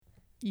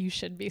You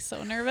should be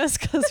so nervous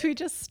because we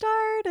just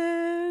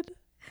started.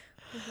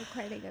 We're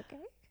recording,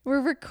 okay? We're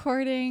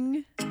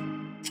recording.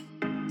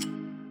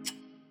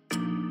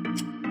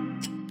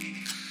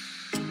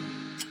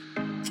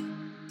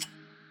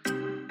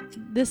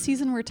 This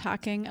season, we're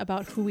talking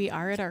about who we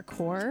are at our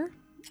core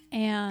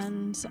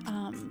and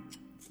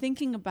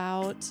thinking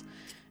about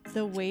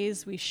the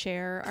ways we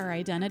share our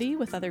identity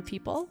with other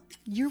people.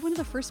 You're one of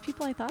the first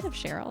people I thought of,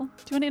 Cheryl.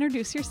 Do you want to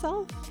introduce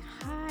yourself?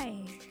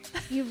 Hi.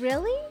 You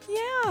really?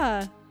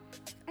 Yeah.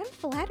 I'm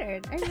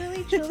flattered. I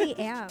really, truly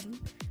am.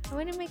 I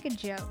want to make a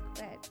joke,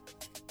 but...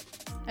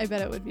 I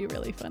bet it would be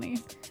really funny.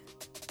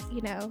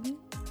 You know,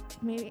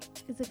 maybe...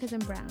 Is it because I'm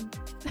brown?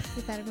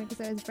 You thought of me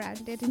because I was brown,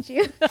 didn't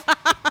you?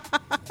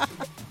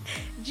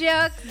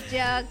 Jokes.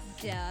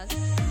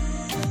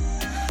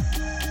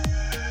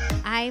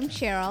 I'm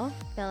Cheryl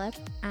Phillip.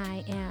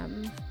 I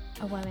am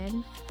a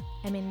woman.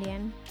 I'm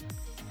Indian.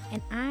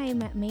 And I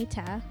met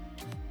Meta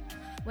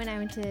when I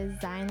went to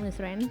Zion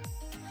Lutheran,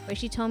 where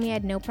she told me I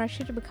had no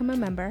pressure to become a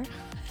member.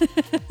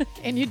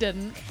 And you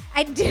didn't.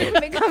 I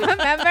didn't become a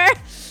member.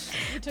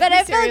 But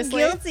I felt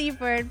guilty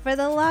for it for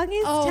the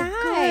longest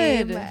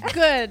time.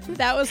 Good.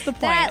 That was the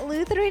point. That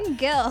Lutheran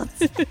guilt.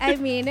 I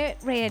mean, it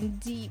ran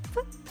deep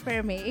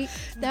for me.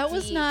 That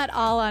was not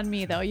all on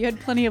me, though. You had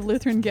plenty of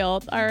Lutheran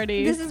guilt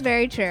already. This is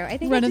very true. I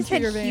think I just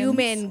had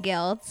human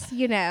guilt,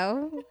 you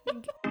know.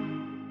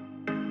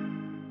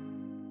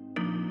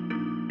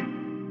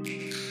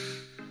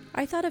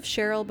 I thought of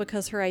Cheryl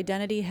because her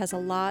identity has a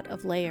lot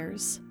of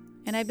layers,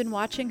 and I've been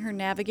watching her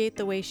navigate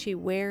the way she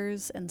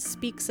wears and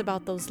speaks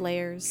about those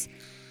layers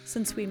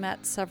since we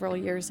met several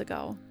years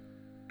ago.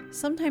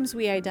 Sometimes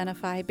we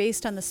identify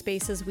based on the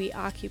spaces we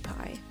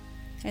occupy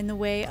and the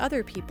way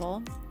other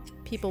people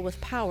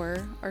with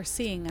power, are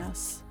seeing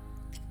us.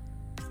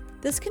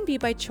 This can be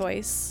by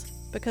choice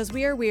because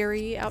we are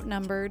weary,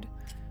 outnumbered,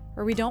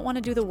 or we don't want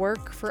to do the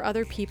work for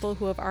other people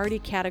who have already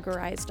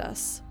categorized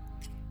us.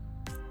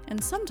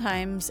 And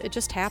sometimes it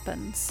just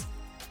happens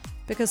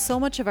because so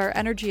much of our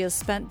energy is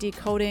spent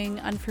decoding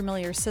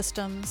unfamiliar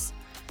systems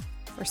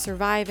or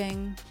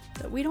surviving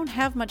that we don't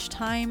have much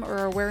time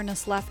or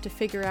awareness left to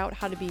figure out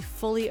how to be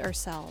fully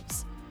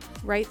ourselves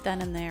right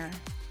then and there.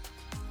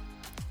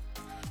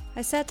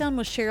 I sat down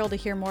with Cheryl to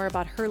hear more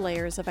about her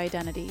layers of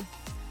identity,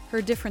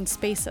 her different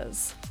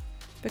spaces,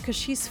 because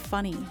she's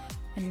funny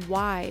and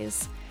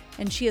wise,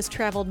 and she has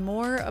traveled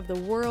more of the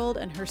world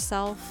and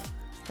herself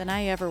than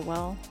I ever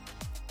will.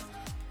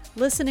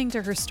 Listening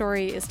to her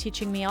story is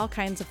teaching me all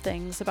kinds of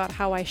things about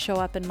how I show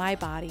up in my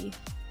body,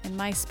 in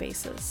my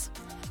spaces.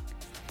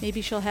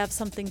 Maybe she'll have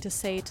something to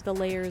say to the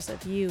layers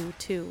of you,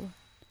 too.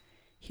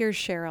 Here's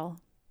Cheryl.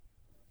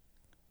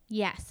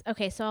 Yes.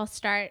 Okay, so I'll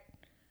start,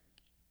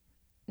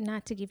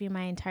 not to give you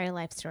my entire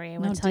life story. I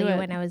won't tell you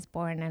when I was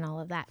born and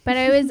all of that. But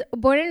I was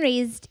born and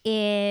raised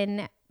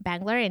in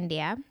Bangalore,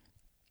 India,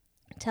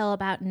 till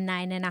about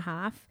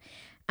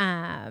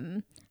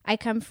 9.5. I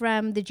come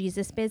from the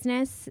Jesus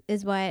business,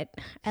 is what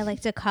I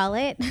like to call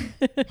it.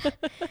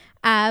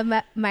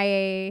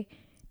 My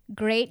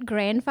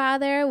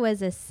great-grandfather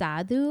was a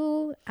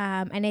sadhu,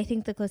 and I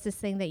think the closest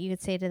thing that you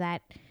could say to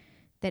that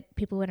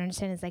people would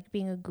understand is like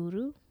being a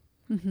guru,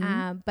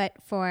 but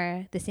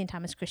for the St.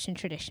 Thomas Christian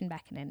tradition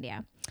back in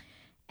India.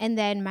 And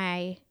then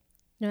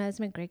that's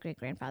my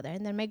great-great-grandfather.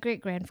 And then my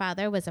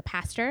great-grandfather was a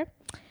pastor.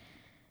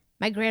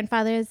 My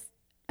grandfather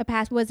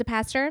was a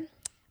pastor.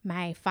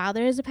 My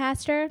father is a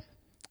pastor.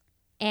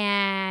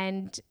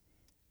 And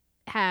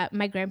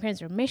my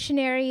grandparents were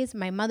missionaries.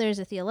 My mother is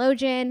a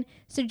theologian.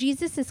 So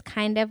Jesus is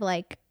kind of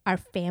like our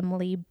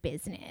family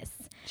business.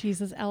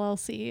 Jesus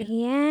LLC.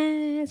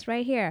 Yes,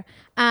 right here.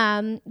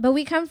 But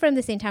we come from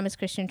the St. Thomas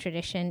Christian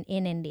tradition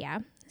in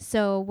India.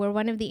 So we're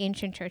one of the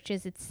ancient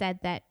churches. It's said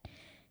that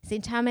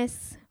St.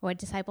 Thomas, or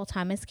disciple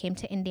Thomas, came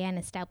to India and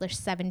established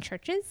 7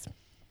 churches.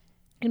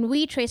 And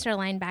we trace our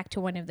line back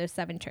to one of those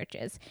 7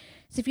 churches.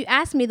 So if you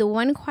ask me, the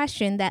one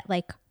question that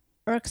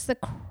irks the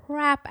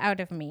crap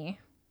out of me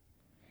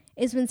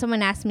is when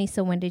someone asks me,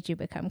 so when did you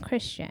become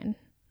Christian?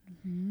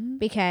 Mm-hmm.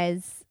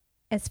 Because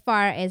as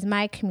far as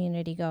my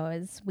community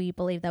goes, we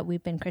believe that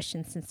we've been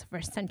Christians since the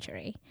 1st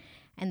century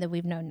and that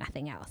we've known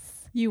nothing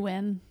else. You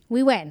win.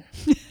 We win.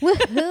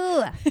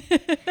 Woohoo!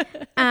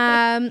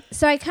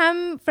 So I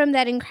come from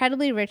that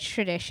incredibly rich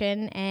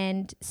tradition.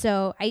 And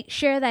so I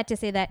share that to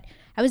say that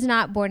I was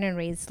not born and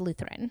raised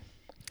Lutheran.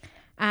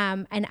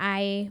 And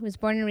I was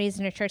born and raised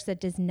in a church that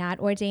does not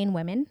ordain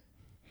women.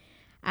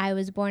 I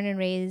was born and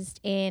raised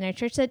in a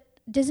church that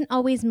doesn't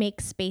always make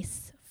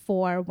space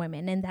for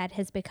women. And that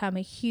has become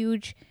a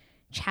huge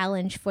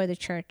challenge for the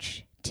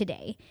church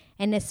today.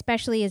 And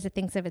especially as it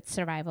thinks of its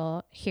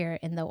survival here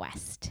in the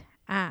West.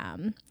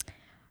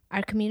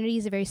 Our community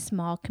is a very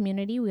small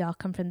community. We all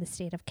come from the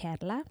state of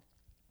Kerala,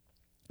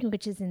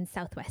 which is in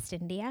southwest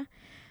India.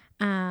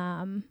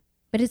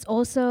 But it's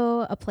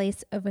also a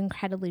place of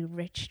incredibly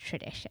rich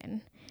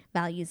tradition,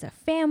 values of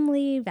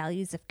family,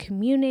 values of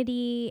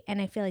community,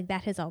 and I feel like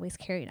that has always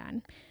carried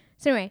on.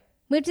 So anyway,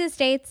 moved to the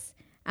States,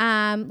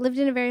 lived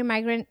in a very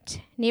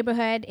migrant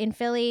neighborhood in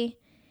Philly,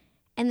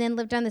 and then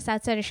lived on the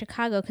south side of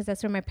Chicago because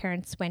that's where my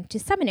parents went to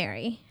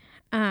seminary.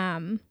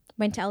 Went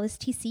to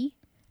LSTC,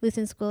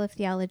 Lutheran School of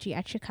Theology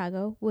at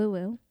Chicago.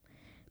 Woo-woo.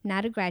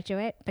 Not a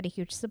graduate, but a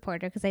huge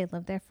supporter because I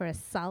lived there for a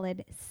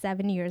solid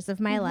 7 years of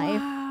my life.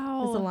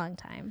 It was a long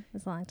time.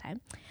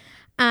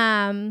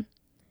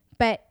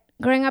 But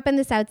growing up in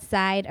the south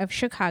side of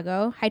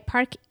Chicago, Hyde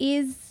Park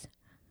is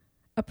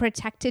a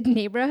protected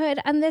neighborhood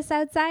on the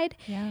south side.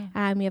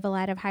 Yeah. We have a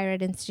lot of higher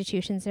ed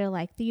institutions there,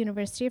 like the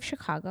University of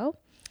Chicago.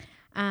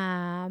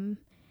 And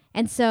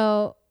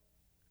so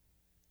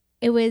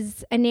it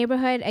was a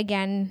neighborhood,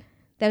 again,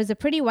 that was a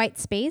pretty white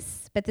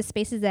space, but the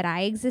spaces that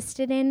I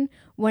existed in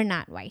were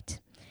not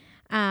white.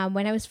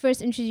 When I was first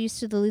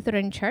introduced to the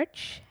Lutheran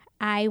Church,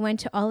 I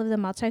went to all of the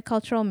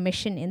multicultural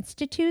mission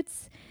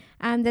institutes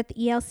that the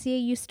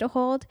ELCA used to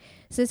hold.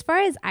 So as far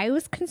as I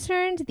was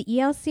concerned, the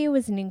ELCA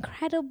was an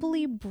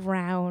incredibly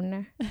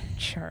brown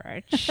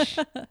church,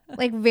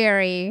 like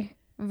very,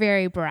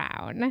 very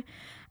brown.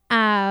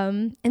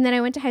 And then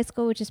I went to high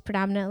school, which is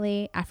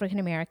predominantly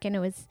African-American. It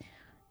was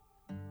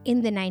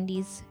in the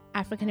 90s,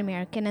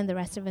 African-American, and the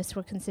rest of us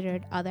were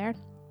considered other.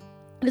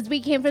 Because we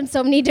came from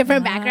so many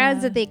different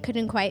backgrounds that they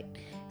couldn't quite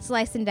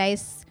slice and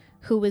dice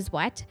who was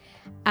what.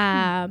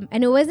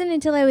 And it wasn't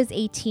until I was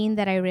 18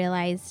 that I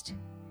realized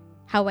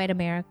how white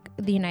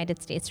the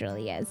United States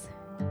really is.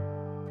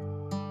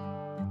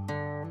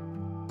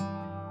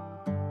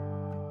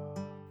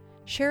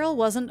 Cheryl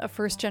wasn't a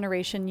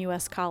first-generation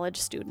U.S. college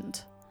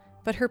student,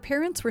 but her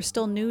parents were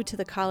still new to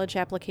the college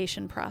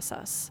application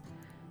process.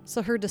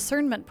 So her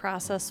discernment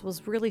process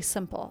was really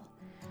simple.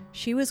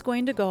 She was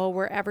going to go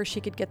wherever she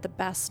could get the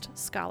best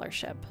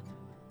scholarship.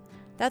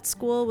 That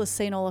school was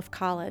St. Olaf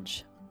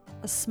College,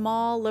 a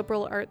small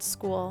liberal arts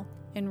school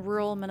in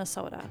rural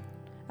Minnesota,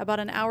 about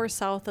an hour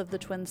south of the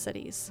Twin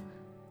Cities.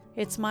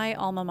 It's my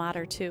alma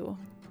mater, too.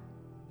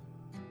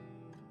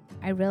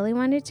 I really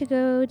wanted to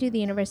go to the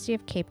University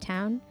of Cape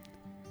Town.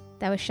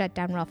 That was shut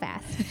down real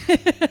fast.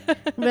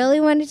 Really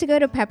wanted to go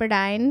to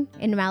Pepperdine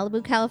in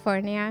Malibu,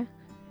 California.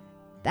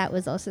 That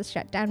was also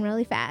shut down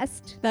really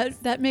fast.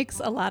 That makes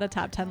a lot of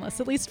top 10 lists,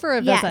 at least for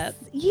a visit.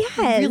 Yes.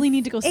 You really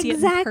need to go see it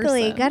in person.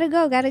 Exactly.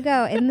 Gotta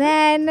go. And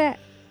then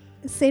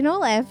St.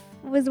 Olaf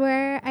was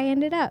where I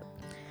ended up.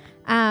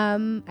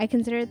 I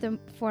consider it the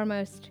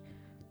foremost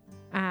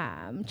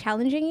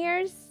challenging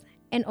years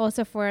and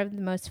also four of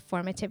the most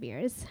formative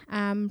years.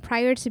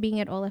 Prior to being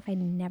at Olaf, I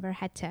never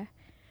had to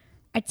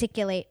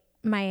articulate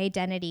my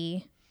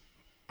identity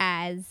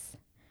as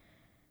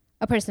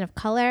a person of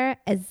color,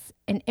 as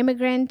an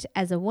immigrant,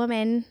 as a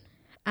woman.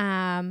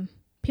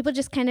 People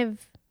just kind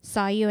of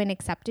saw you and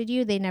accepted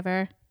you. They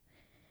never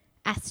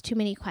asked too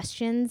many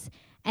questions.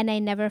 And I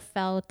never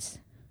felt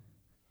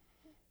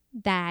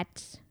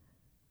that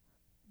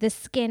the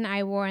skin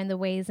I wore and the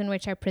ways in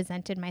which I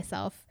presented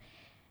myself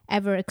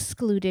ever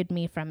excluded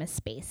me from a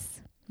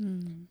space.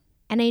 And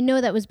I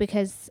know that was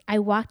because I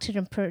walked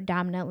in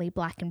predominantly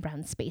black and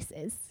brown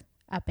spaces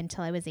up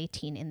until I was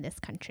 18 in this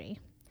country.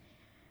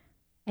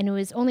 And it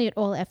was only at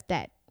Olaf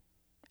that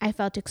I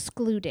felt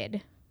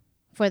excluded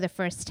for the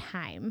first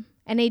time.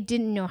 And I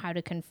didn't know how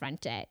to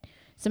confront it.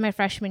 So my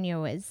freshman year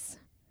was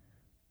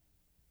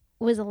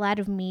a lot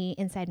of me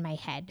inside my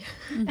head,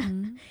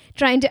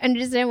 trying to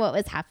understand what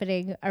was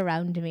happening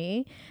around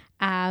me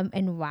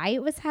and why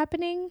it was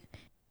happening.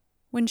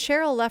 When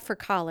Cheryl left for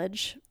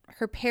college,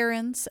 her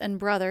parents and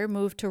brother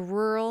moved to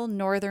rural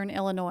northern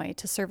Illinois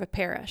to serve a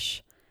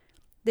parish.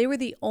 They were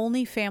the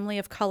only family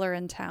of color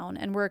in town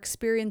and were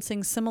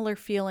experiencing similar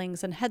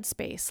feelings and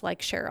headspace like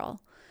Cheryl,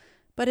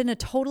 but in a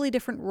totally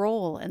different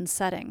role and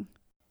setting.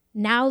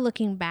 Now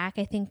looking back,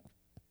 I think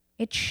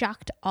it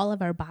shocked all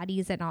of our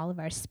bodies and all of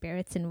our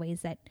spirits in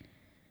ways that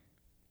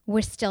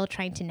we're still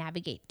trying to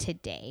navigate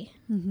today.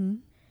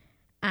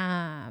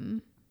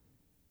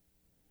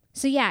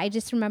 So yeah, I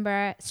just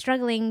remember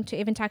struggling to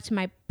even talk to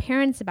my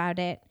parents about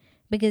it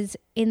because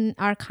in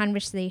our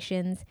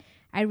conversations,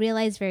 I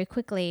realized very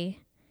quickly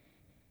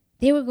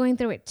they were going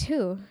through it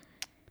too.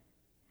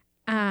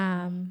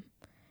 And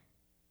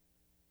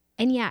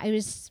yeah, it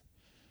was,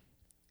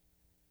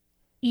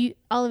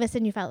 all of a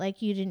sudden you felt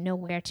like you didn't know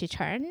where to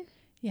turn.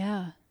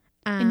 Yeah.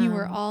 And you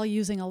were all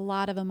using a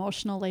lot of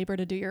emotional labor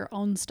to do your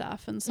own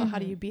stuff. And so how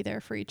do you be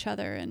there for each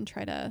other and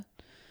try to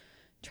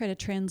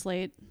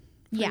translate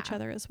for each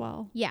other as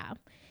well? Yeah.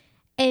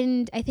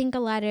 And I think a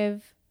lot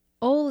of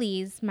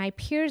Olis, my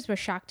peers, were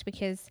shocked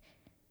because,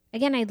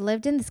 again, I'd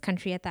lived in this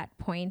country at that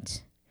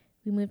point.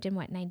 We moved in,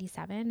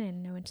 97?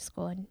 And I went to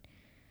school in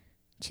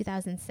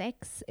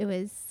 2006.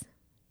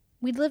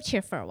 We'd lived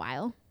here for a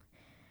while.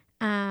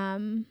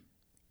 And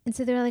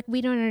so they were like,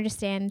 we don't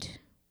understand.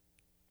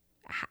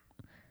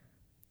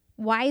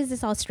 Why is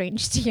this all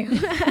strange to you?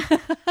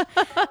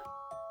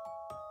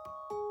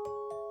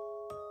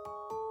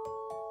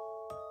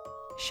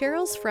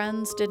 Cheryl's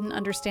friends didn't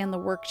understand the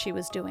work she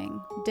was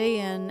doing, day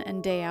in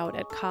and day out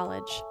at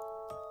college.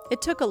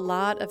 It took a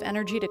lot of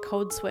energy to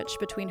code switch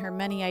between her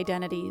many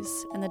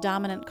identities and the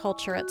dominant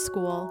culture at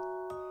school.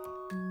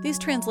 These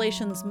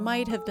translations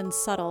might have been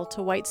subtle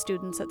to white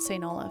students at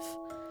St. Olaf.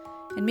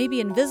 and maybe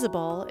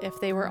invisible if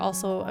they were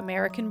also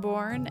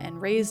American-born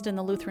and raised in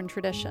the Lutheran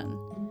tradition.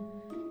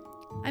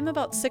 I'm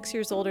about 6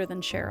 years older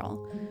than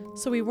Cheryl,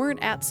 so we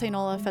weren't at St.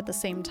 Olaf at the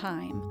same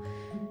time.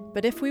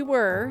 But if we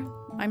were,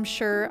 I'm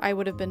sure I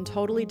would have been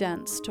totally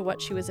dense to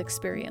what she was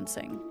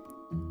experiencing.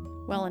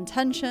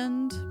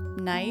 Well-intentioned,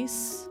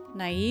 nice,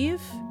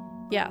 naive,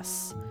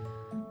 yes.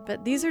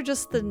 But these are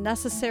just the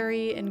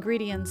necessary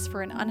ingredients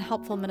for an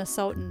unhelpful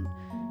Minnesotan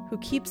who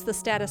keeps the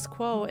status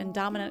quo and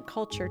dominant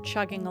culture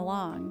chugging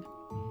along.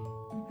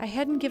 I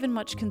hadn't given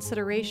much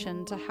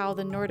consideration to how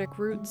the Nordic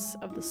roots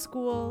of the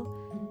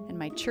school and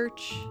my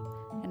church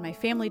and my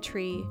family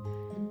tree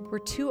were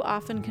too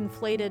often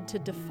conflated to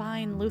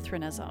define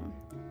Lutheranism,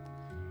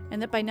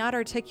 and that by not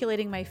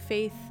articulating my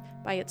faith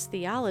by its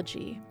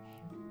theology,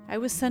 I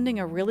was sending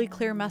a really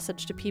clear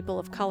message to people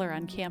of color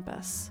on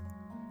campus.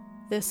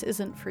 This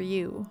isn't for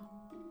you.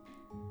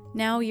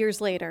 Now,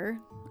 years later,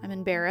 I'm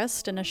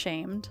embarrassed and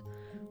ashamed,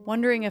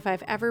 wondering if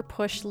I've ever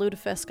pushed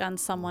lutefisk on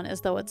someone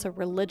as though it's a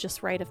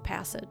religious rite of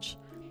passage.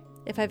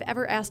 If I've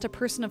ever asked a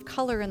person of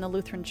color in the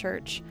Lutheran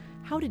Church,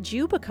 how did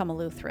you become a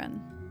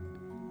Lutheran?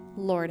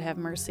 Lord have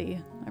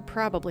mercy, I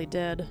probably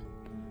did.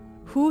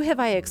 Who have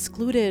I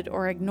excluded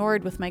or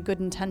ignored with my good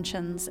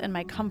intentions and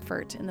my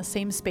comfort in the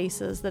same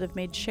spaces that have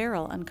made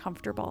Cheryl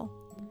uncomfortable?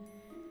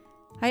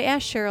 I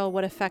asked Cheryl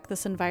what effect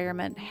this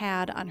environment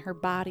had on her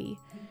body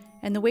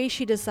and the way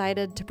she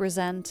decided to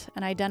present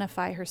and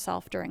identify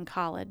herself during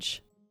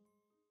college.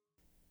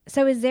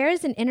 So I was there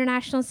as an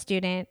international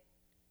student,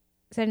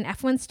 so an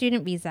F1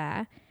 student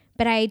visa,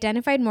 but I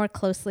identified more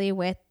closely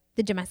with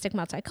the domestic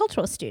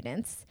multicultural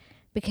students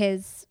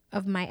because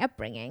of my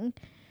upbringing.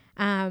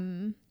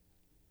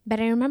 But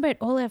I remember at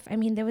Olaf,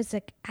 there was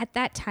at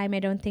that time,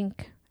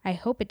 I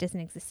hope it doesn't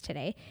exist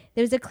today,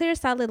 there was a clear,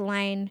 solid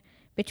line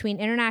between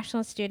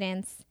international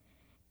students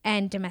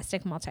and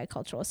domestic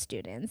multicultural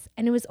students.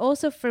 And it was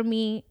also for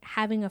me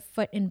having a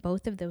foot in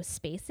both of those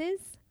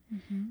spaces.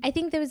 Mm-hmm. I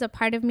think there was a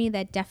part of me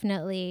that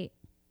definitely,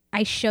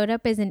 I showed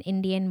up as an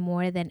Indian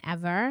more than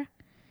ever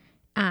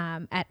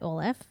at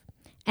Olaf.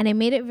 And I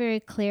made it very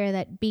clear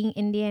that being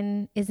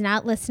Indian is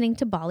not listening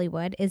to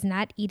Bollywood, is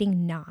not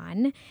eating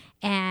naan,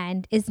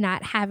 and is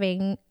not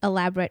having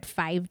elaborate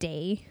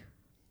 5-day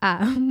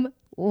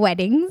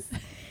weddings,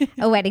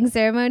 a wedding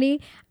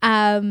ceremony.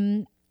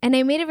 And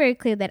I made it very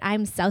clear that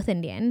I'm South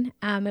Indian.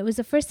 It was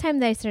the first time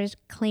that I started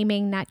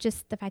claiming not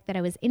just the fact that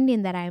I was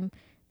Indian, that I'm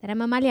a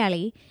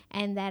Malayali,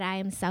 and that I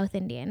am South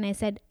Indian. I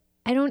said,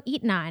 I don't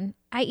eat naan.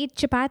 I eat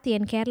chapati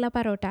and Kerala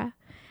parota.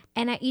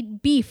 And I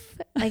eat beef.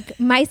 Like,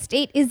 my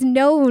state is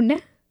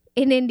known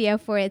in India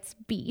for its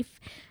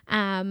beef.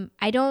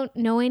 I don't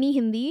know any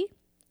Hindi.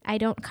 I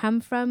don't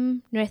come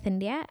from North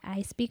India.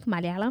 I speak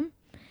Malayalam.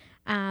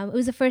 It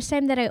was the first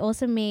time that I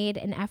also made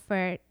an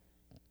effort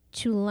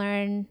to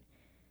learn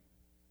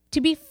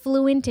to be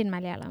fluent in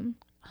Malayalam.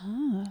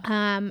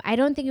 I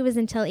don't think it was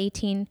until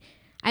 18.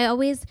 I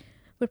always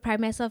would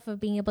pride myself of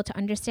being able to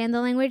understand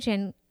the language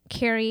and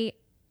carry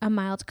a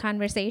mild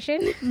conversation.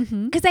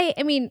 Because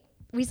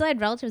we still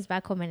had relatives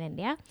back home in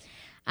India.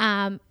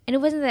 And it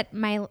wasn't that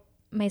my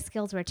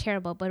skills were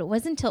terrible, but it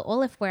wasn't until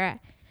Olaf where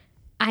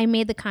I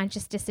made the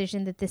conscious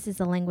decision that this is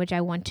the language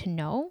I want to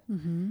know.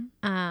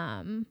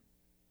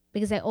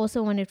 Because I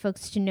also wanted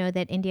folks to know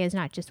that India is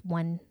not just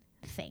one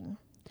thing.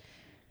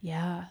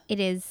 Yeah. It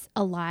is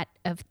a lot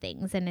of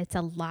things, and it's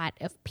a lot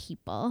of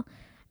people.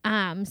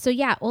 So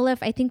yeah, Olaf,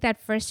 I think that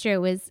first year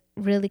was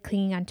really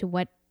clinging on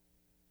to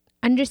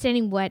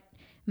understanding what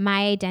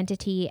my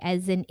identity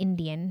as an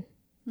Indian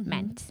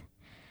meant.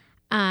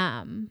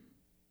 And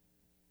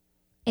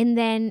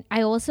then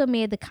I also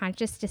made the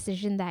conscious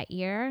decision that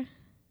year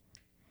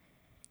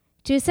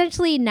to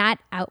essentially not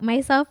out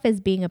myself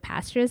as being a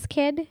pastor's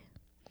kid,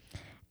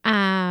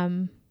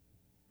 or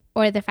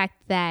the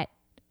fact that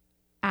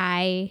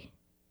I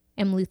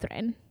am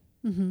Lutheran.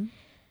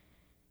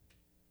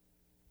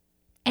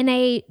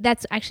 And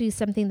that's actually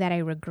something that I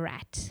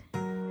regret.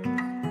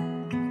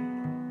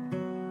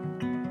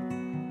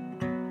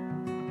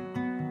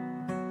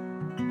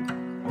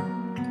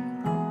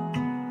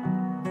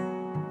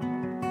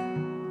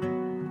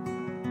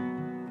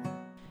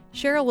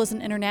 Cheryl was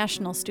an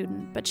international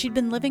student, but she'd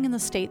been living in the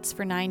States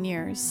for 9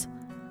 years.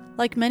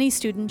 Like many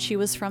students, she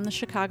was from the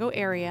Chicago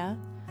area,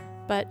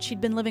 but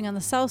she'd been living on the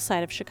south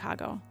side of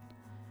Chicago.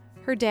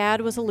 Her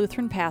dad was a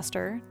Lutheran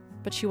pastor,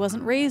 but she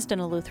wasn't raised in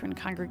a Lutheran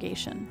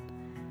congregation.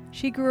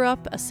 She grew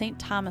up a St.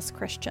 Thomas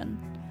Christian,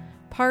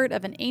 part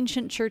of an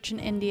ancient church in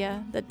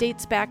India that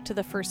dates back to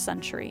the 1st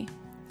century.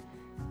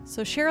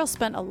 So Cheryl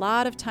spent a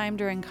lot of time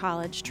during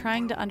college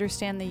trying to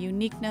understand the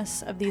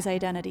uniqueness of these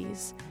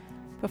identities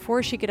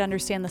before she could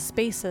understand the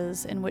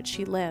spaces in which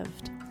she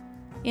lived: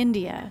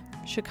 India,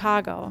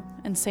 Chicago,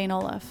 and St.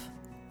 Olaf.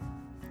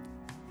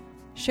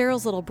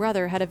 Cheryl's little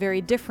brother had a very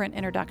different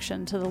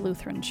introduction to the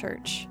Lutheran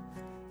Church.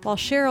 While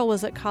Cheryl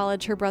was at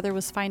college, her brother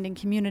was finding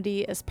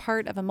community as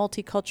part of a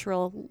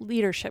multicultural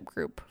leadership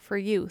group for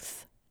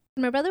youth.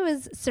 My brother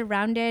was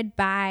surrounded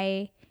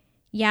by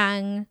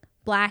young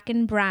Black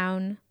and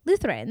brown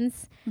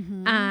Lutherans.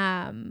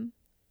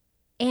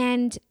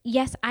 And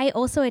yes, I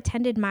also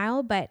attended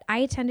Mile, but I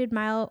attended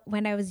Mile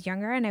when I was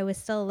younger and I was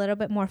still a little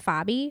bit more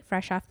fobby,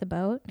 fresh off the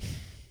boat.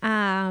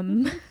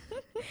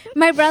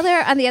 My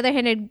brother, on the other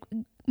hand, had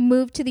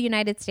moved to the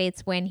United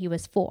States when he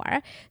was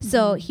 4.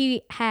 So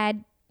he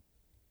had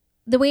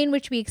the way in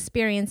which we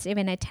experienced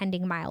even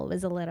attending Mile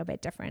was a little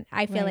bit different.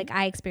 I feel like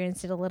I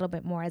experienced it a little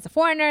bit more as a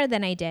foreigner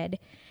than I did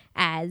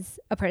as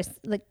a person,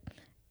 like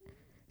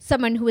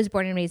someone who was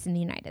born and raised in the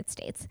United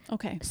States.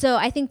 Okay. So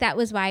I think that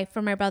was why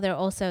for my brother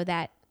also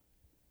that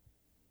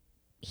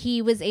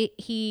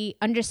he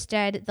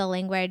understood the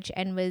language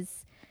and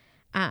was,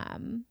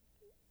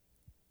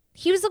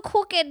 he was a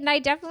cool kid, and I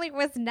definitely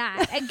was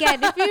not.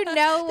 Again, if you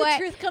know what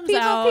truth comes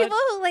people out,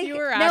 who like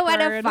know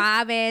what a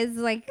fob is,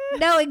 like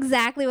know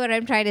exactly what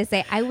I'm trying to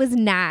say. I was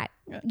not.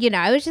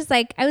 I was just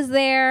like I was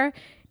there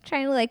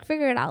trying to like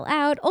figure it all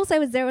out. Also, I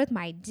was there with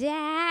my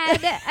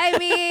dad. I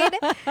mean,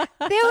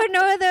 there were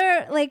no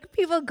other like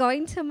people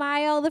going to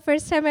Mile the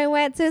first time I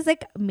went, so it was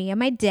like me and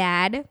my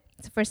dad.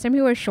 It's the first time he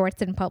wore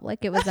shorts in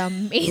public. It was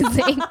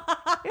amazing.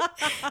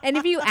 And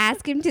if you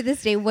ask him to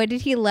this day, what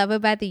did he love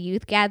about the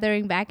youth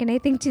gathering back in, I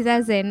think,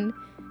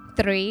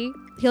 2003,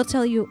 he'll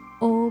tell you,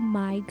 oh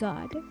my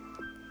God,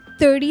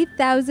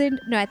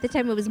 30,000, no, at the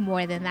time it was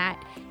more than that,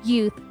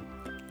 youth,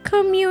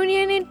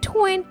 communion in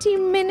 20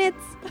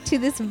 minutes. To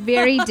this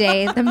very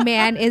day, the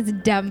man is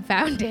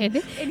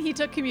dumbfounded. And he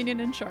took communion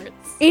in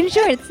shorts. In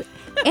shorts.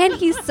 And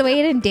he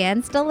swayed and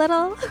danced a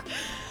little.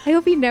 I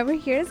hope he never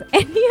hears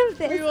any of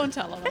this. We won't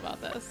tell him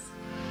about this.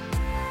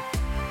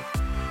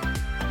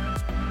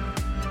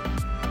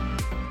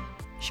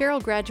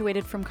 Cheryl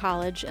graduated from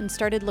college and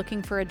started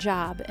looking for a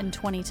job in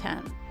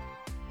 2010.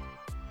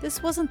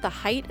 This wasn't the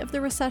height of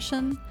the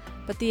recession,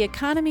 but the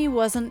economy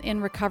wasn't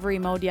in recovery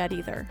mode yet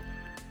either.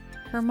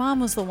 Her mom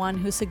was the one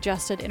who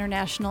suggested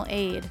international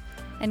aid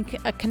and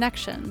a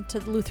connection to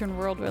Lutheran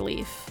World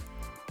Relief.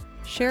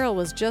 Cheryl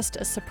was just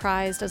as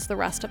surprised as the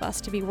rest of us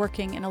to be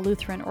working in a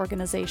Lutheran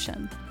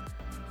organization.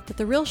 But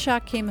the real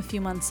shock came a few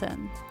months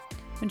in,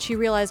 when she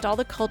realized all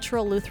the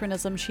cultural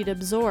Lutheranism she'd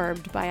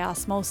absorbed by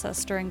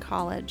osmosis during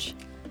college.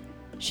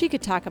 She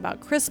could talk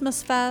about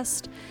Christmas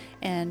Fest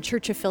and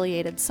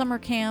church-affiliated summer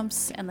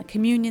camps and the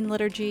communion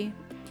liturgy.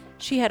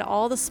 She had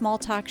all the small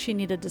talk she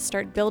needed to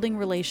start building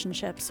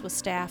relationships with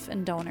staff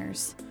and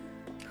donors.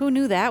 Who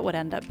knew that would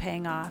end up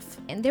paying off?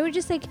 And they were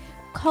just like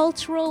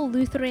cultural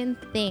Lutheran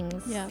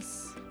things.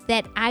 Yes.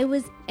 That I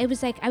was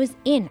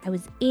in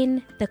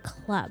the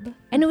club.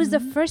 And it was the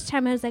first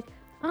time I was like,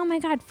 oh my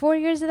God, 4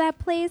 years of that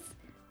place?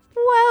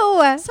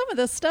 Whoa. Some of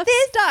this stuff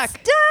stuck.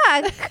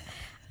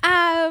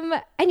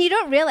 And you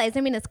don't realize,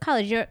 I mean, it's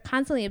college. You're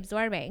constantly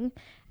absorbing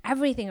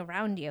everything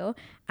around you.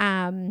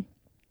 And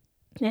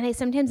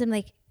I'm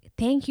like,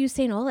 thank you,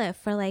 St. Olaf,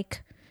 for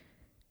like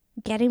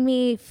getting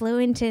me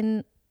fluent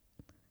in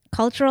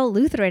cultural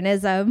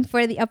Lutheranism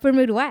for the Upper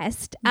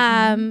Midwest.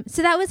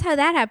 So that was how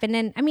that happened.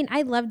 And I mean,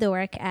 I loved the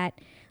work at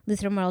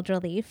Lutheran World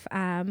Relief.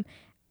 And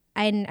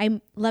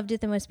I loved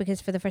it the most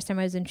because for the first time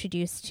I was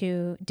introduced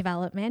to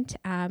development.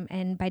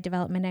 And by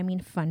development, I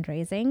mean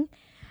fundraising.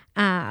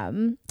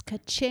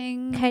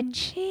 Ka-ching.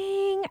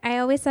 Ka-ching. I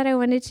always thought I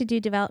wanted to do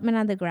development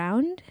on the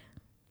ground,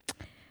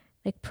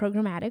 like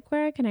programmatic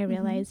work. And I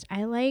realized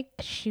I like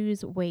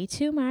shoes way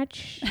too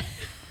much.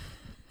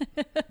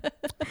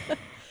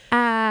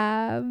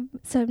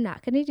 So I'm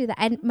not going to do that.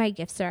 And my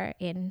gifts are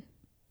in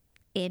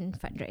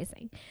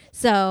fundraising.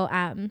 So,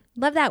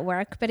 love that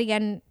work. But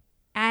again,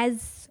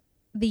 as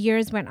the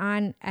years went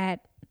on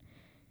at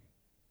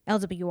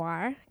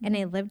LWR and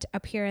I lived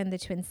up here in the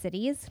Twin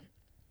Cities,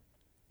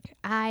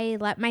 I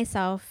let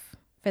myself,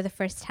 for the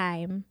first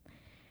time,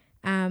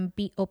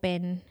 be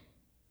open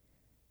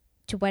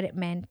to what it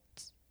meant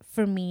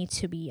for me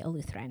to be a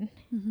Lutheran.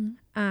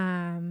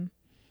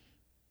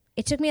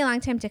 It took me a long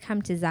time to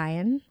come to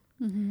Zion.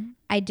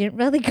 I didn't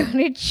really go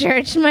to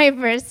church my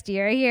first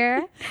year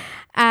here.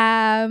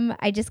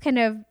 I just kind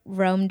of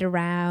roamed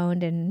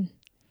around and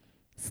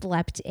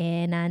slept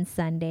in on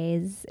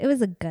Sundays. It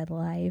was a good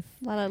life.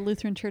 A lot of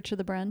Lutheran Church of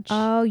the Branch.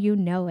 Oh, you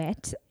know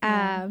it.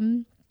 Yeah.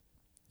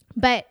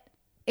 But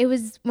it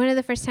was one of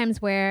the first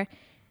times where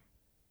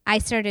I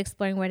started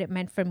exploring what it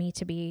meant for me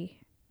to be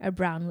a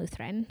brown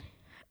Lutheran.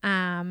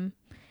 And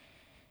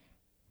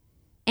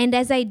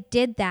as I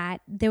did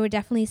that, there were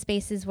definitely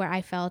spaces where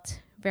I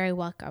felt very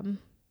welcome.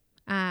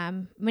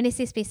 When I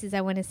say spaces,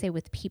 I want to say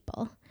with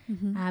people.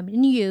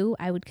 And you,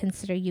 I would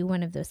consider you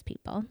one of those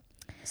people.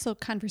 So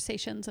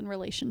conversations and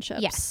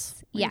relationships.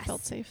 Yes. Where you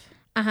felt safe.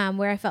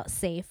 Where I felt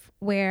safe.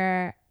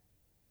 Where,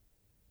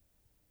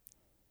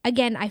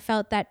 again, I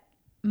felt that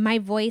my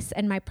voice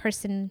and my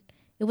person,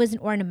 it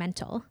wasn't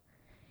ornamental.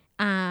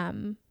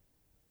 You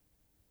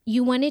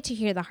wanted to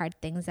hear the hard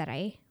things that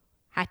I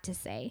had to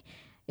say.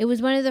 It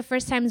was one of the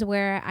first times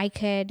where I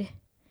could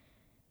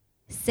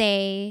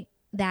say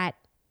that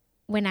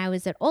when I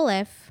was at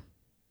Olaf,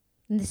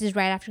 and this is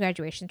right after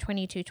graduation,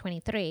 22,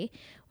 23,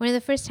 one of the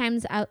first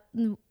times I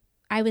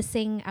was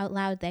saying out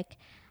loud, like,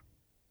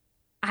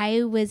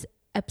 I was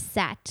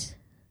upset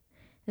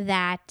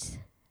that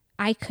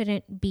I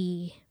couldn't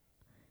be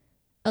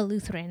a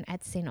Lutheran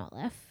at St.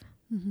 Olaf.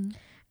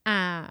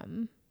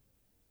 Mm-hmm.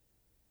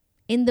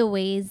 In the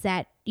ways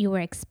that you were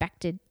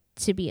expected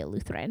to be a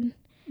Lutheran.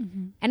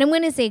 Mm-hmm. And I'm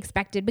going to say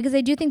expected because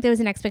I do think there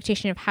was an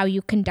expectation of how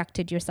you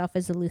conducted yourself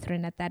as a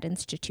Lutheran at that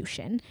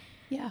institution.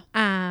 Yeah.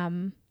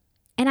 And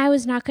I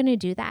was not going to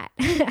do that.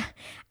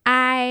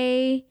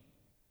 I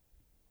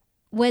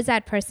was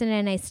that person,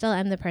 and I still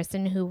am the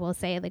person who will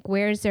say, like,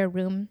 where's there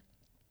room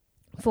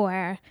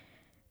for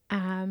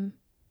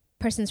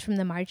persons from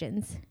the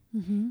margins?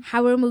 Mm-hmm.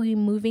 How are we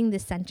moving the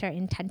center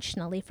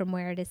intentionally from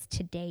where it is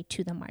today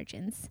to the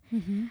margins?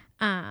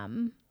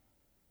 Mm-hmm.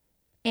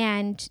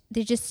 And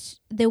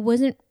there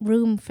wasn't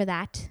room for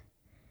that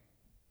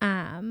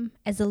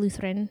as a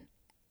Lutheran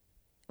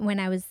when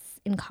I was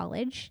in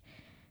college.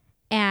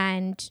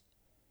 And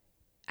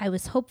I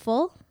was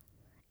hopeful,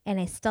 and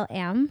I still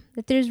am,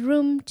 that there's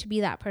room to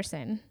be that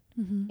person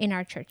in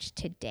our church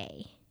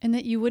today. And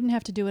that you wouldn't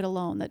have to do it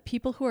alone, that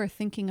people who are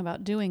thinking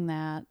about doing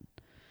that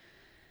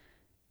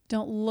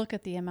don't look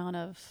at the amount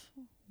of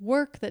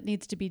work that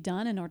needs to be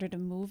done in order to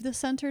move the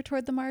center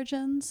toward the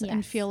margins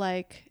and feel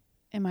like,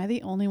 am I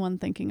the only one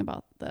thinking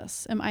about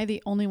this? Am I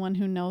the only one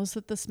who knows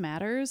that this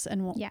matters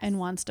and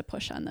wants to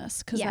push on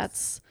this?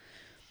 Because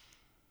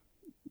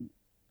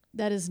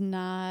that is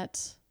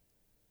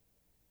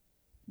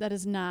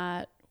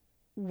not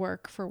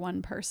work for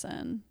one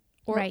person,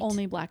 or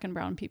only Black and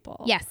brown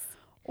people. Yes.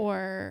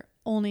 Or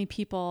only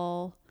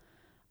people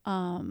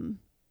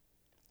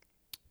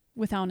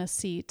without a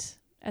seat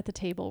at the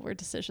table where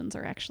decisions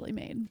are actually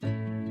made.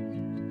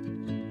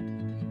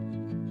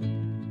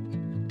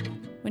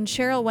 When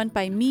Cheryl went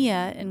by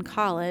Mia in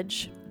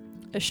college,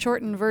 a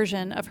shortened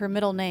version of her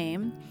middle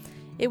name,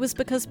 it was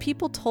because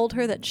people told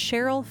her that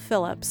Cheryl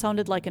Phillip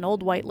sounded like an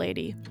old white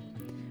lady.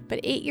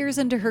 But 8 years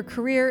into her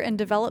career and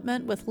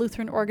development with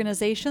Lutheran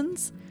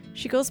organizations,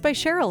 she goes by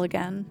Cheryl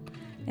again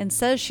and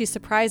says she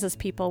surprises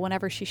people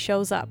whenever she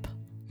shows up.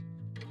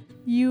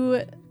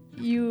 You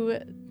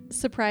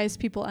surprise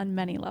people on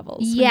many levels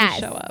when you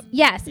show up.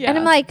 Yes. Yeah. And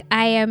I'm like,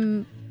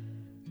 I'm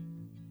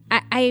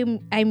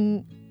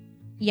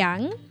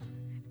young,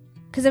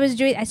 because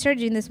I started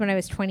doing this when I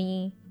was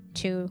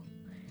 22.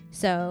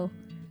 So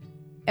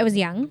I was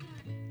young.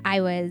 I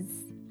was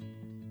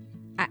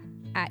a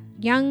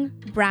young,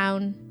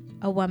 brown,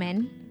 a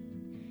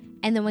woman.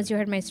 And then once you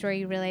heard my story,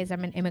 you realize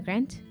I'm an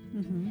immigrant.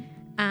 Mm-hmm.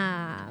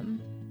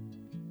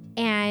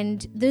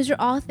 And those are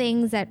all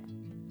things that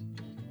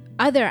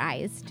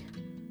otherized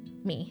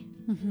me.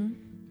 Mm-hmm.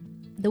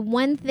 The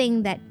one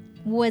thing that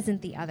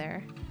wasn't the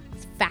other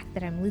is the fact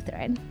that I'm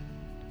Lutheran.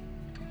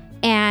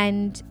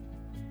 And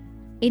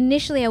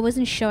initially, I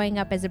wasn't showing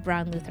up as a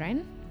brown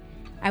Lutheran.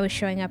 I was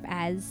showing up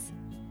as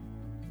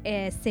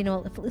a St.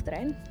 Olaf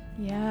Lutheran.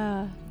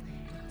 Yeah.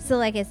 So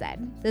like I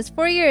said, those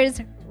 4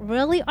 years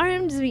really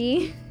armed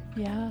me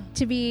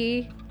to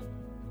be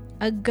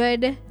a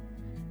good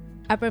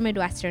Upper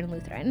Midwestern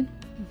Lutheran.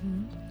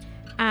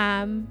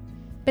 Mm-hmm.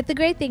 But the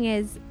great thing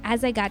is,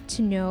 as I got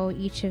to know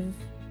each of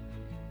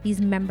these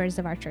members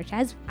of our church,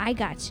 as I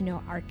got to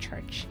know our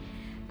church,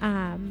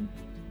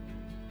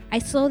 I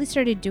slowly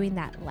started doing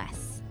that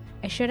less.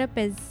 I showed up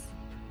as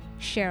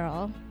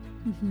Cheryl,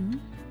 Mm-hmm.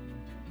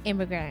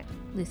 immigrant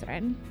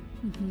Lutheran.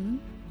 Mm-hmm.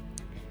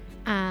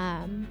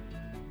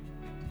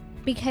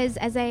 Because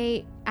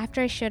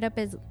after I showed up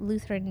as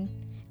Lutheran,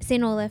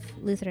 St. Olaf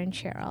Lutheran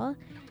Cheryl,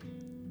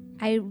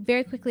 I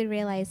very quickly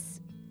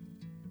realized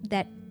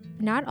that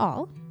not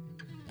all,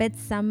 but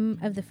some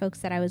of the folks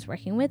that I was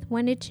working with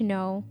wanted to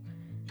know,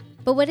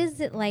 but what is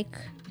it like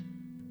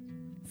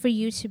for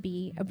you to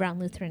be a brown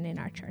Lutheran in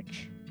our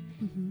church?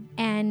 Mm-hmm.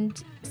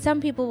 And some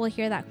people will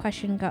hear that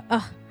question and go,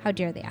 oh, how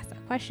dare they ask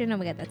that question? Oh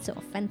my God, that's so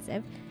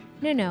offensive.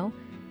 No.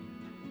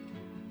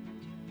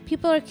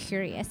 People are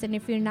curious. And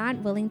if you're not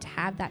willing to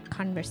have that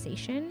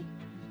conversation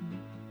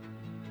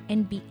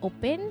and be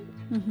open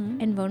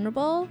and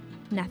vulnerable,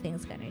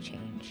 nothing's going to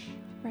change.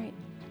 Right.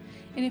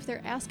 And if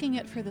they're asking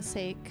it for the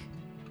sake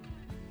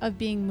of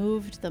being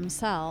moved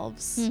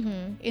themselves,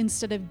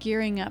 instead of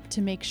gearing up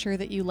to make sure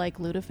that you like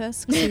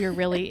lutefisk, so you're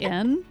really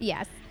in,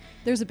 Yes.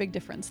 there's a big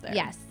difference there.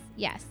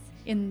 Yes.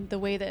 In the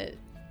way that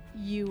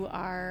you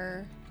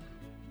are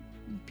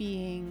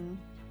being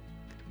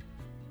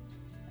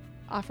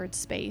offered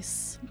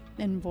space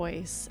and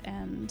voice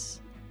and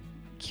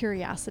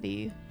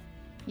curiosity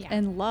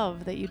and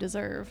love that you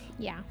deserve.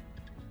 Yeah.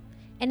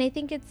 And I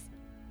think it's,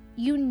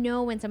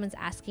 when someone's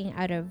asking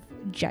out of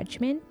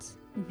judgment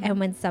and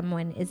when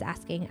someone is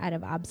asking out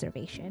of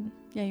observation.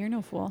 Yeah, you're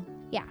no fool.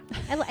 Yeah.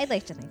 I'd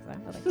like to think so.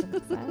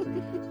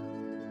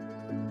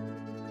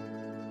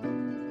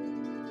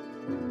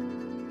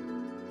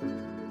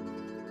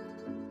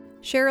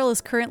 Cheryl is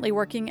currently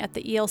working at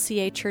the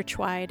ELCA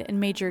Churchwide and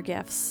Major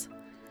Gifts.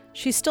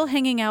 She's still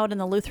hanging out in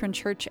the Lutheran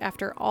Church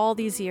after all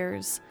these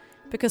years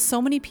because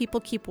so many people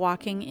keep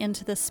walking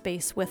into this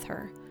space with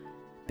her,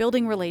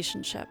 building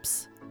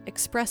relationships,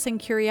 expressing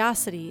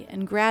curiosity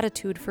and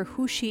gratitude for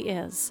who she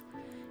is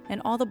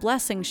and all the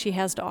blessings she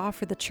has to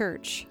offer the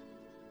church.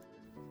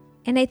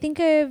 And I think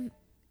of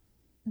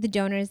the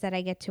donors that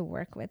I get to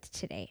work with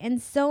today.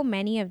 And so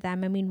many of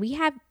them, I mean, we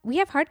have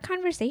hard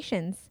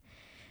conversations.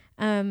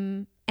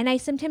 And I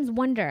sometimes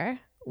wonder,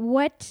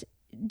 what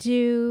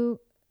do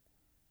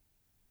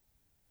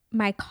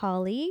my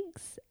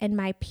colleagues and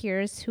my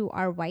peers who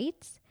are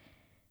white,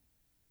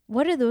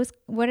 what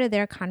are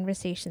their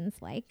conversations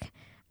like?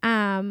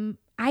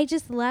 I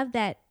just love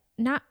that,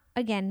 not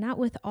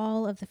with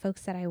all of the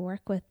folks that I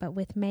work with, but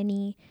with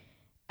many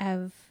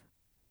of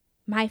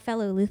my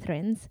fellow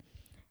Lutherans,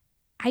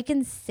 I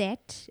can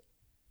sit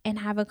and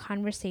have a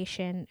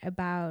conversation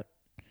about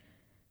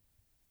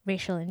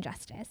racial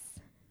injustice,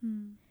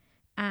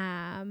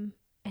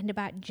 and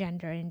about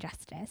gender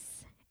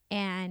injustice,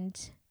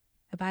 and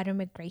about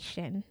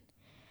immigration.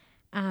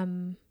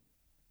 And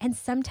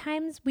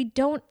sometimes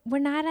we're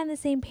not on the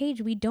same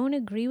page. We don't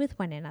agree with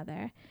one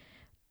another,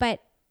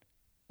 but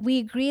we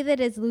agree that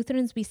as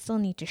Lutherans, we still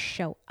need to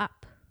show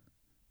up.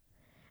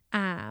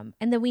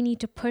 And that we need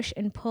to push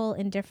and pull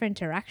in different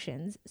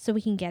directions so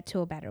we can get to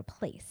a better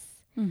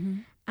place.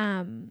 And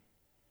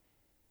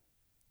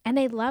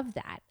I love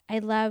that. I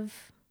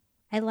love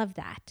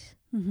that.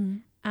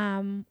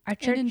 Our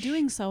church, and in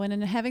doing so, and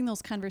in having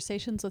those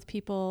conversations with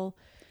people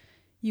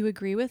you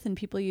agree with and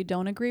people you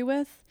don't agree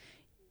with,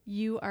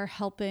 you are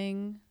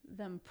helping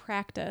them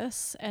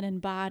practice and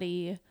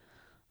embody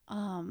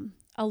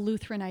a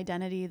Lutheran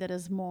identity that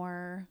is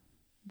more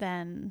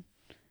than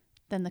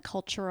the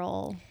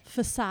cultural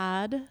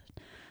facade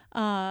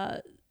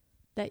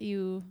that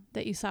you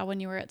saw when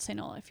you were at St.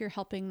 Olaf. You're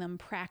helping them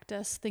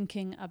practice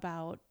thinking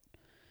about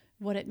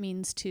what it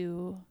means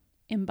to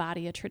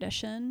embody a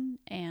tradition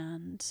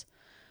and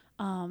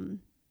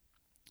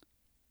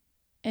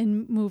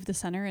move the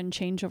center and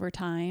change over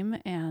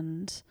time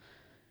and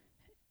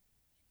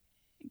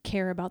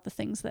care about the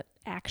things that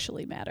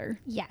actually matter.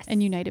 Yes.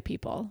 And unite a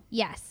people.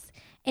 Yes.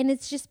 And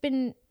it's just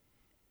been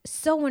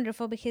so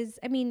wonderful because,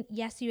 I mean,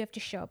 yes, you have to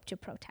show up to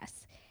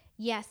protests.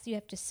 Yes, you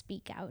have to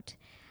speak out.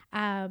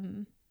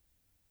 And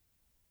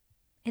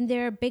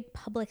there are big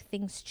public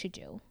things to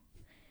do.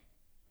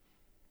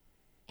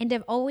 And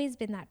I've always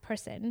been that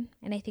person.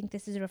 And I think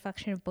this is a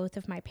reflection of both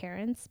of my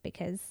parents,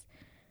 because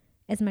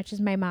as much as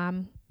my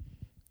mom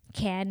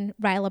can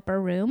rile up a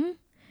room,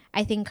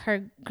 I think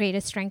her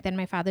greatest strength and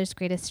my father's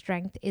greatest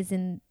strength is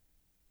in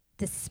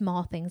the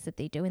small things that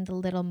they do, in the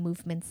little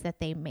movements that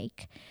they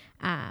make.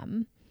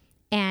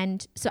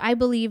 And so I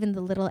believe in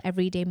the little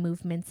everyday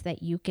movements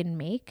that you can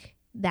make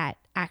that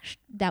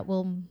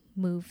will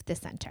move the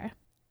center.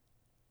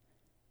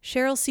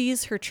 Cheryl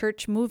sees her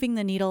church moving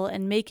the needle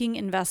and making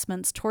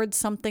investments towards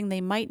something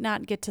they might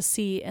not get to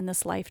see in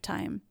this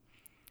lifetime.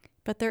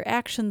 But their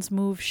actions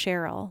move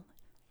Cheryl.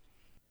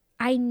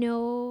 I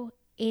know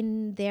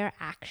in their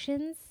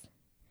actions,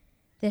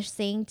 they're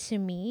saying to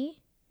me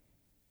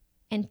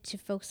and to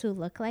folks who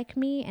look like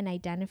me and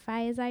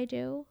identify as I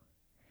do,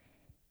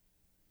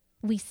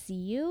 we see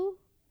you,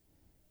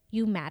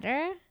 you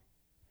matter,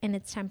 and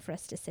it's time for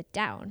us to sit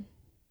down.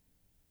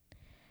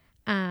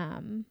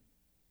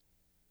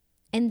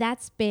 And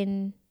that's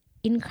been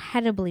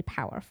incredibly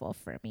powerful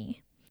for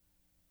me.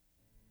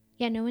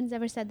 Yeah, no one's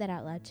ever said that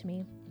out loud to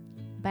me,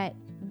 but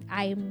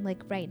I'm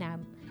like right now,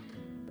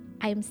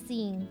 I'm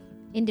seeing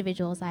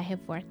individuals I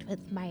have worked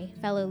with, my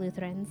fellow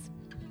Lutherans,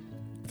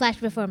 flash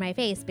before my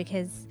face,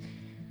 because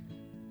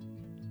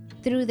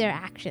through their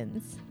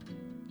actions,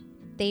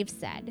 they've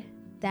said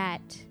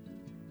that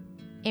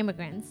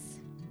immigrants,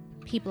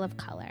 people of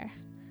color,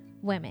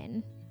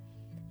 women,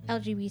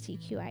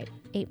 LGBTQIA+,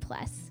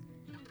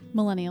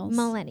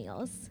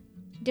 millennials,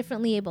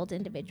 differently abled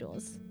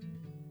individuals,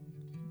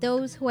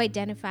 those who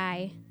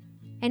identify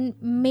and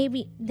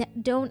maybe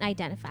that don't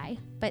identify,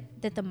 but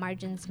that the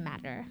margins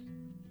matter.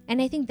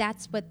 And I think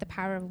that's what the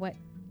power of what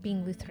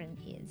being Lutheran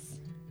is.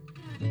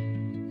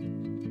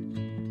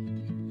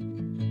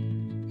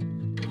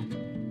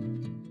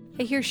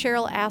 I hear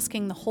Cheryl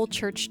asking the whole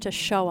church to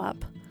show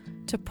up,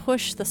 to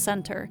push the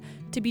center,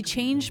 to be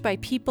changed by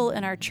people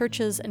in our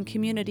churches and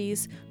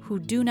communities who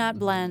do not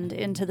blend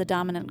into the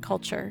dominant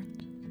culture.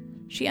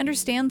 She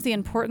understands the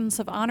importance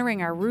of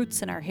honoring our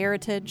roots and our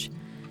heritage,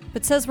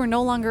 but says we're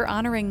no longer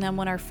honoring them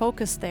when our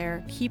focus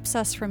there keeps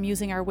us from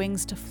using our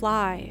wings to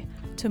fly,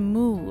 to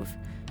move,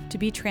 to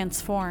be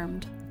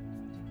transformed.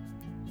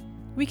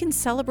 We can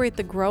celebrate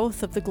the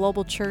growth of the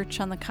global church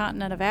on the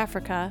continent of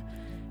Africa,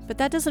 but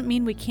that doesn't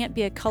mean we can't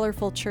be a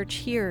colorful church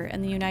here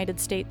in the United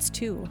States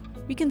too.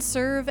 We can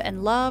serve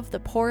and love the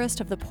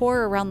poorest of the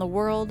poor around the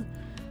world,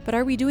 but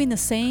are we doing the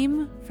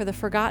same for the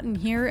forgotten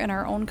here in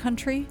our own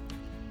country?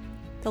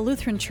 The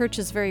Lutheran Church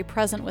is very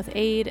present with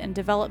aid and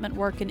development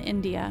work in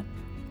India,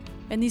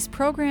 and these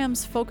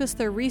programs focus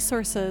their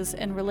resources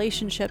and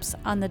relationships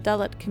on the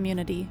Dalit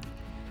community,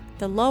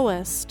 the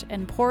lowest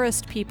and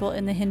poorest people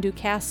in the Hindu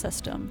caste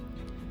system,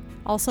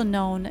 also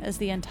known as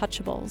the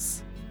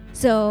untouchables.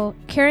 So,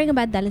 caring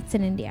about Dalits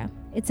in India,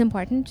 it's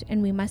important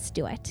and we must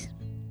do it.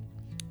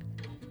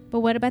 But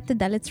what about the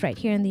Dalits right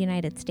here in the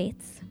United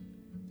States?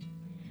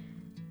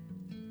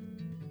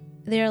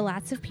 There are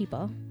lots of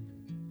people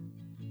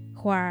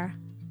who are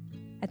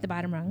at the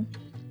bottom rung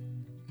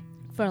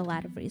for a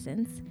lot of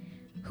reasons.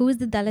 Who is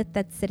the Dalit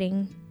that's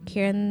sitting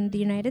here in the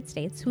United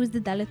States? Who is the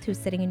Dalit who's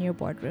sitting in your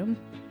boardroom?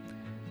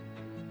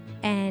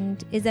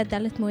 And is that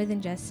Dalit more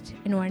than just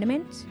an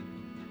ornament?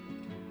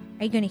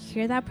 Are you going to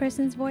hear that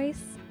person's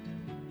voice?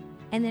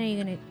 And then are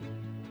you going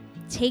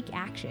to take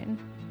action?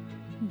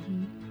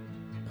 Mm-hmm.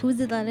 Who's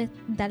the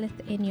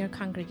Dalit in your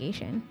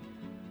congregation?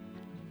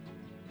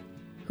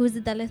 Who's the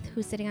Dalit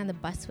who's sitting on the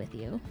bus with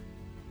you?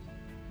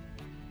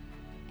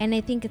 And I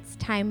think it's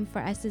time for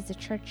us as a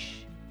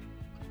church.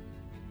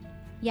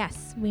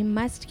 Yes, we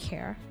must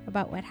care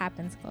about what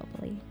happens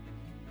globally.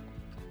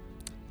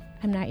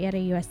 I'm not yet a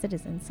U.S.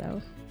 citizen,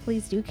 so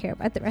please do care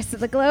about the rest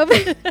of the globe.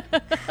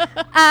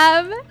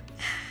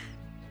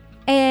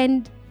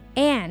 And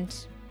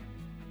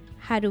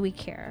how do we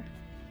care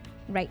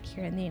right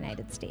here in the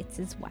United States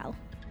as well?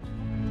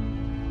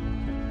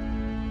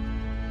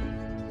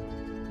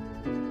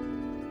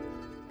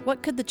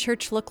 What could the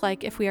church look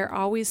like if we are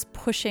always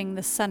pushing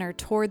the center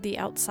toward the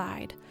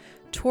outside,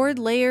 toward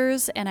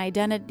layers and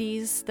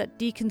identities that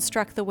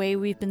deconstruct the way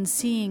we've been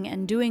seeing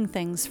and doing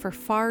things for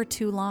far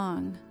too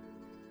long?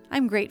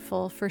 I'm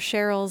grateful for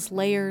Cheryl's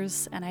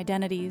layers and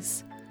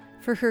identities,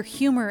 for her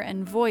humor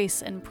and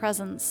voice and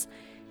presence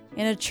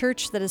in a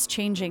church that is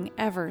changing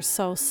ever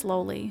so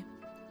slowly.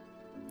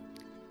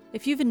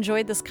 If you've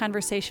enjoyed this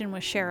conversation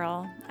with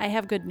Cheryl, I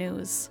have good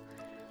news.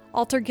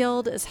 Altar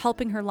Guild is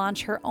helping her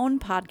launch her own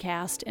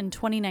podcast in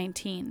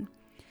 2019.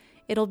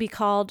 It'll be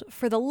called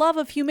For the Love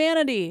of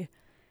Humanity,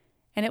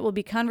 and it will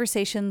be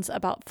conversations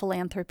about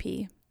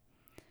philanthropy.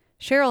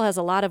 Cheryl has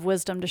a lot of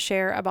wisdom to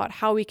share about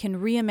how we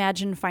can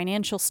reimagine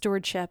financial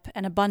stewardship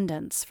and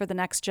abundance for the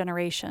next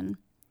generation.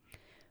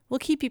 We'll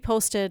keep you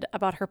posted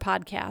about her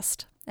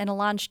podcast and a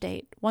launch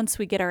date once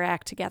we get our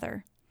act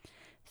together.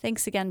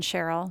 Thanks again,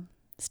 Cheryl.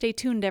 Stay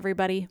tuned,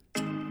 everybody.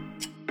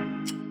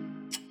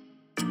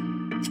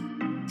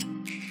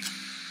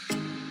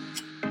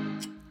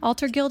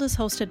 Altar Guild is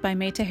hosted by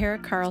Meta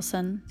Herrick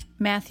Carlson,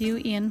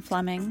 Matthew Ian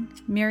Fleming,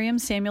 Miriam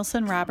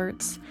Samuelson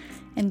Roberts,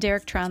 and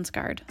Derek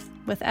Tronsgaard,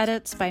 with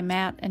edits by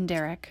Matt and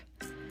Derek.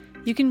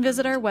 You can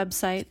visit our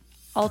website,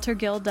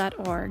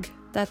 altarguild.org,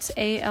 that's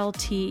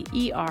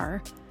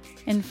ALTER,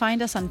 and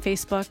find us on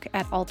Facebook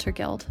at Altar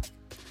Guild.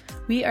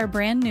 We are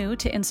brand new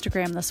to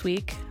Instagram this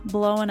week,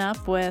 blowing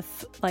up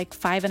with like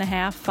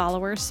 5.5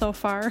 followers so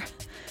far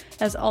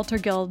as Altar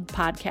Guild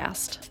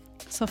Podcast.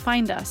 So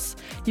find us.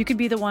 You could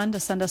be the one to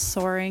send us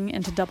soaring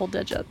into double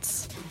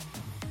digits.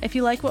 If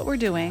you like what we're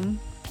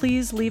doing,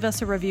 please leave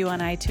us a review on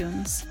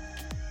iTunes.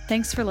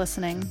 Thanks for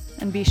listening,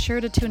 and be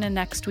sure to tune in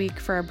next week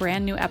for a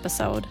brand new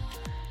episode.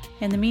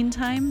 In the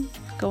meantime,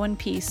 go in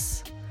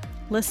peace.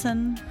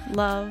 Listen,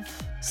 love,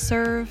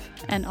 serve,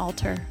 and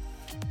altar.